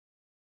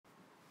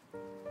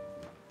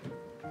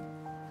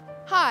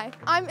Hi,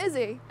 I'm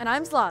Izzy. And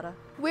I'm Zlata.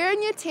 We're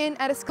in Year 10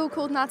 at a school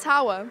called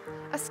Tawa,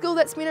 a school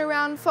that's been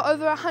around for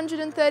over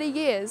 130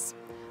 years.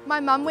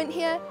 My mum went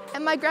here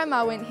and my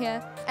grandma went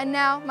here, and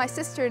now my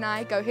sister and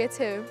I go here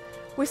too.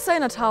 We say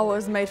Tawa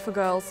is made for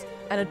girls,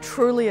 and it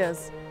truly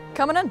is.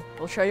 Come on in,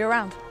 we'll show you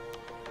around.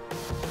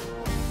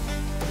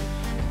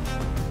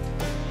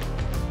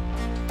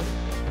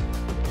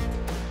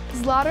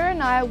 Zlata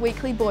and I are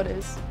weekly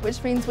boarders,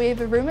 which means we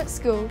have a room at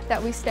school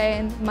that we stay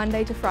in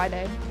Monday to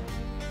Friday.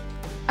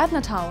 At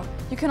Tawa,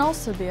 you can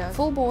also be a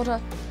full boarder,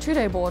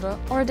 2-day boarder,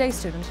 or a day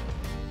student.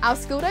 Our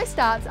school day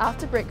starts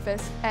after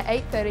breakfast at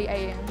 8:30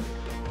 a.m.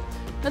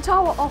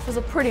 Tawa offers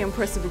a pretty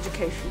impressive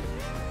education.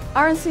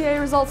 Our NCAA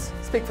results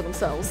speak for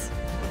themselves.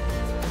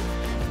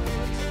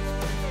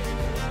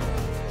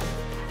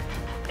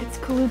 It's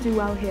cool to do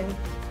well here.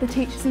 The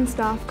teachers and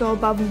staff go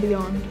above and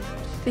beyond.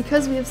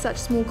 Because we have such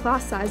small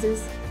class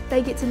sizes,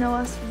 they get to know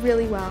us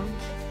really well.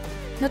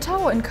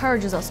 Tawa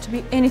encourages us to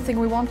be anything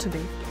we want to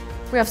be.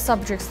 We have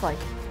subjects like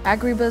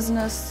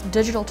agribusiness,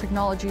 digital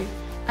technology,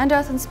 and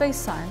earth and space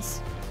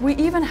science. We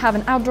even have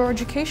an outdoor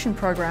education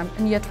program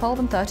in Year 12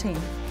 and 13.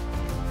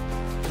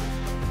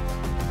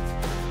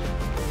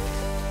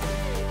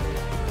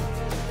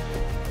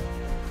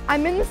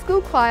 I'm in the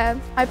school choir,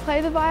 I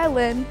play the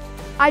violin,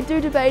 I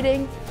do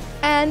debating,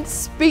 and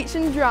speech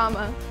and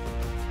drama.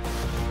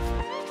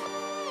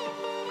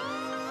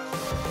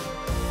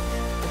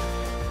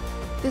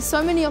 There's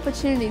so many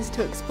opportunities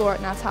to explore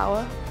at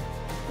Tawa.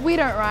 We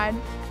don't ride,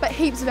 but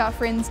heaps of our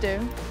friends do.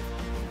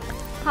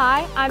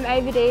 Hi, I'm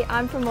Ava D.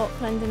 I'm from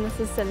Auckland and this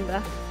is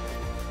Simba.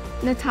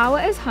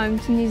 Tawa is home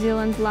to New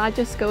Zealand's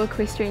largest school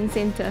equestrian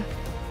centre.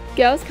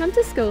 Girls come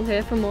to school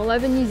here from all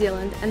over New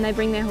Zealand and they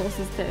bring their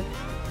horses too.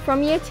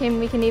 From Year 10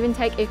 we can even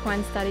take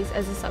equine studies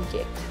as a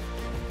subject.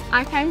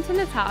 I came to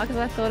Tawa because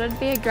I thought it'd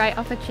be a great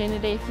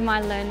opportunity for my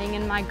learning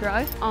and my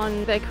growth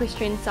on the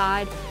equestrian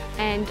side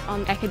and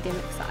on the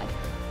academic side.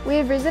 We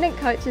have resident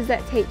coaches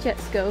that teach at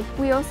school.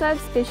 We also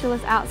have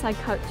specialist outside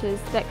coaches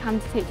that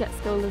come to teach at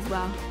school as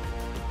well.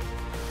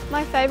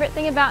 My favourite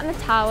thing about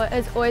Tawa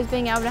is always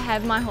being able to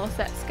have my horse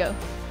at school.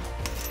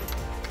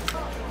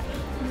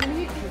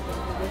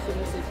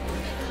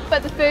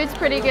 But the food's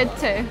pretty good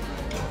too.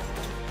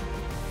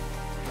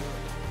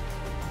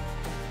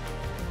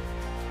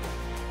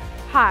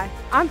 Hi,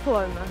 I'm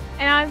Paloma.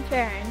 And I'm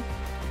Farron.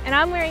 And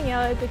I'm wearing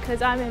yellow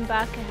because I'm in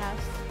Barker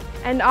House.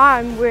 And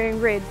I'm wearing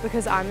red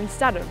because I'm in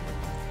Studham.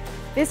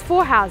 There's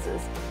 4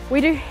 houses.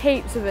 We do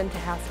heaps of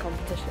inter-house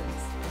competitions.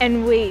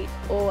 And we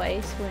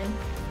always win.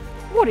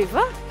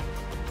 Whatever.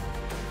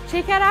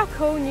 Check out our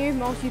cool new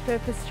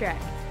multi-purpose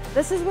track.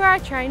 This is where I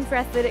train for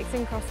athletics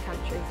and cross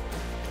country.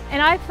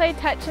 And I play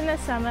touch in the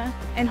summer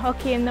and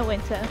hockey in the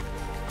winter.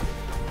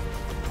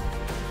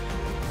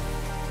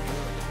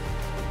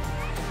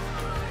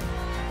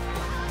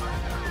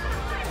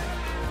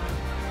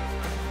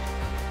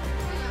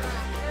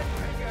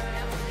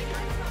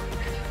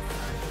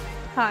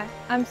 Hi,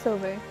 I'm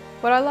Sylvie.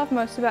 What I love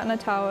most about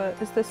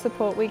Tawa is the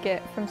support we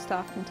get from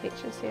staff and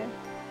teachers here.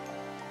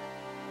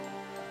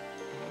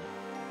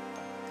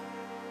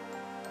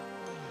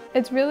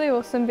 It's really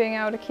awesome being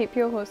able to keep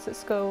your horse at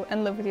school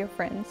and live with your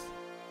friends.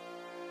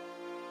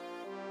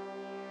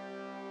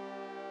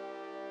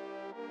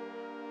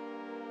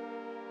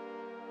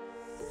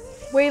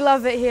 We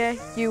love it here,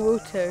 you will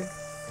too.